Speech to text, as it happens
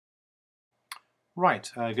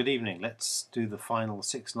Right, good evening. Let's do the final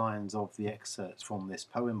 6 lines of the excerpts from this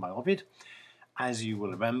poem by Ovid. As you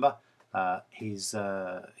will remember, he's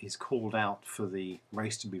called out for the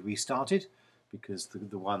race to be restarted because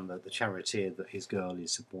the charioteer that his girl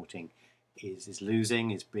is supporting is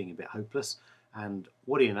losing, is being a bit hopeless. And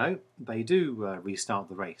what do you know? They do restart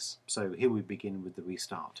the race. So here we begin with the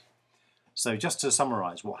restart. So just to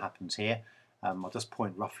summarise what happens here, I'll just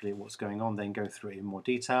point roughly at what's going on, then go through it in more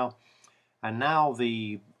detail. And now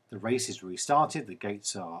the race is restarted, the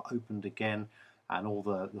gates are opened again, and all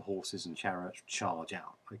the horses and chariots charge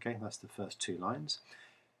out. Okay, that's the first 2 lines.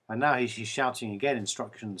 And now he's shouting again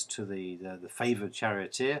instructions to the favoured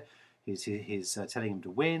charioteer. He's telling him to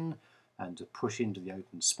win and to push into the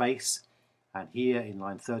open space. And here in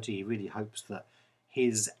line 30, he really hopes that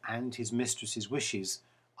his and his mistress's wishes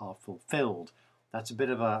are fulfilled. That's a bit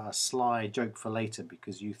of a sly joke for later,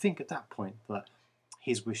 because you think at that point that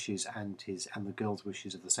his wishes and the girl's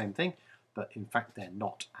wishes are the same thing, but in fact they're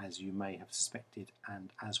not, as you may have suspected and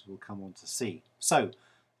as we'll come on to see. So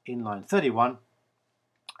in line 31,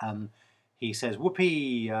 he says,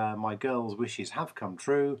 "Whoopee, my girl's wishes have come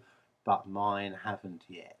true, but mine haven't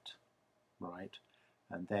yet." Right?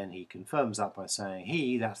 And then he confirms that by saying,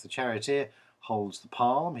 he, that's the charioteer, holds the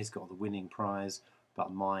palm, he's got the winning prize,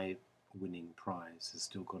 but my winning prize has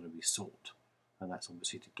still got to be sought. And that's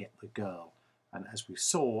obviously to get the girl. And as we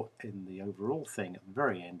saw in the overall thing at the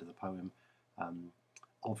very end of the poem,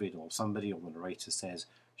 Ovid or somebody or the narrator says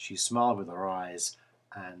she smiled with her eyes,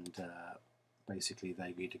 and basically they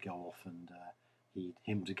agreed to go off and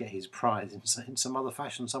him to get his prize in some other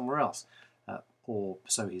fashion somewhere else. Or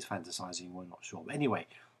so he's fantasizing, we're not sure. But anyway,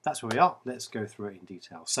 that's where we are. Let's go through it in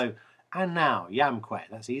detail. So, and now, yamque,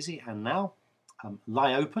 that's easy. And now,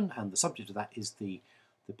 lie open, and the subject of that is the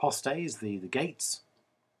postes, the gates.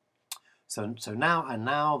 So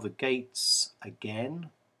now the gates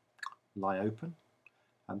again lie open,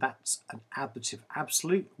 and that's an ablative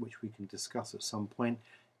absolute, which we can discuss at some point.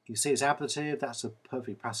 You see it's ablative, that's a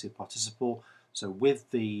perfect passive participle, so with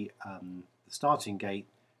the starting gate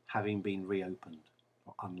having been reopened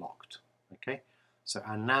or unlocked. Okay, so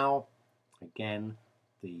and now again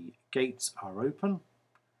the gates are open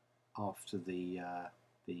after the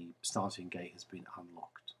starting gate has been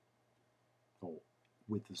unlocked, or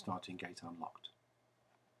with the starting gate unlocked.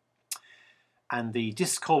 And the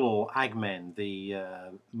discolor agmen, the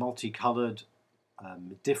multicoloured,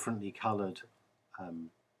 differently coloured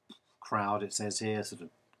crowd, it says here, sort of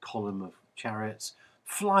column of chariots,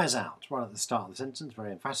 flies out right at the start of the sentence,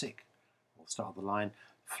 very emphatic, or start of the line,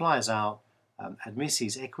 flies out,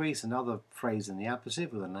 admissis equis, another phrase in the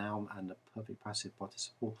ablative with a noun and a perfect passive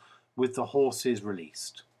participle, with the horses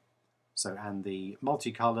released. So, and the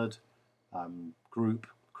multicoloured group,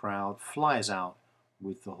 crowd, flies out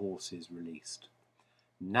with the horses released.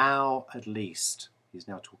 Now at least, he's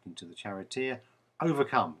now talking to the charioteer,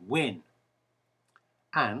 overcome, win,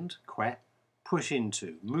 and que, push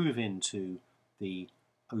into, move into the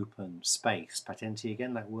open space. Patenti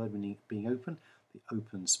again, that word being open, the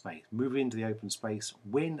open space. Move into the open space,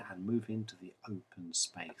 win and move into the open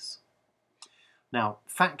space. Now,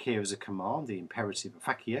 fac here is a command, the imperative of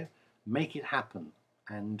facio, make it happen,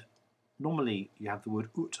 and normally you have the word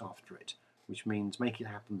ut after it, which means make it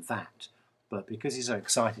happen that. But because he's so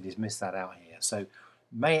excited, he's missed that out here. So,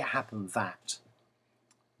 may it happen that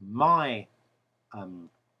my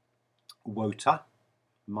wota,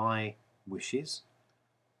 my wishes,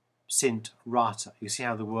 sint rata. You see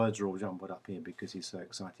how the words are all jumbled up here because he's so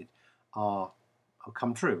excited. Are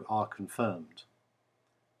come true, are confirmed.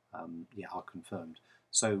 Are confirmed.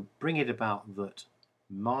 So, bring it about that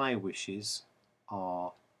my wishes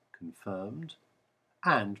are confirmed,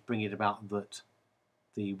 and bring it about that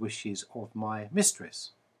the wishes of my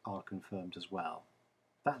mistress are confirmed as well.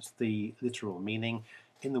 That's the literal meaning.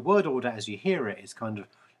 In the word order as you hear it, it's kind of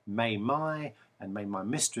may my and may my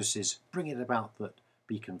mistresses bring it about that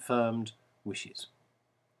be confirmed wishes.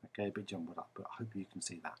 Okay, a bit jumbled up, but I hope you can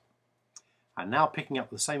see that. And now picking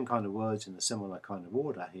up the same kind of words in a similar kind of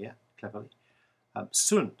order here, cleverly.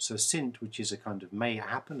 Sunt, so sint, which is a kind of may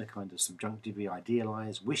happen, a kind of subjunctively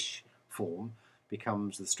idealized wish form,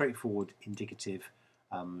 becomes the straightforward indicative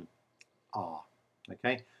are.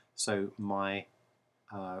 Okay, so my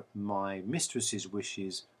mistress's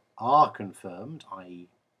wishes are confirmed, i.e.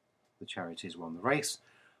 the charioteers won the race.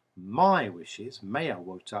 My wishes, mea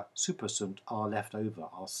vota, supersunt, are left over,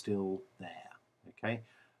 are still there. Okay,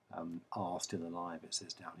 are still alive, it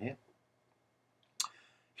says down here.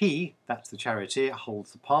 He, that's the charioteer,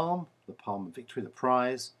 holds the palm of victory, the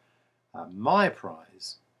prize. My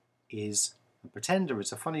prize is, a pretender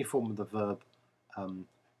is a funny form of the verb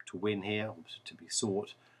to win here, or to be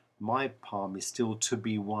sought. My palm is still to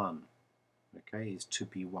be won. Okay, is to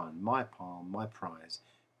be won. My palm, my prize,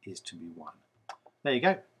 is to be won. There you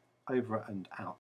go. Over and out.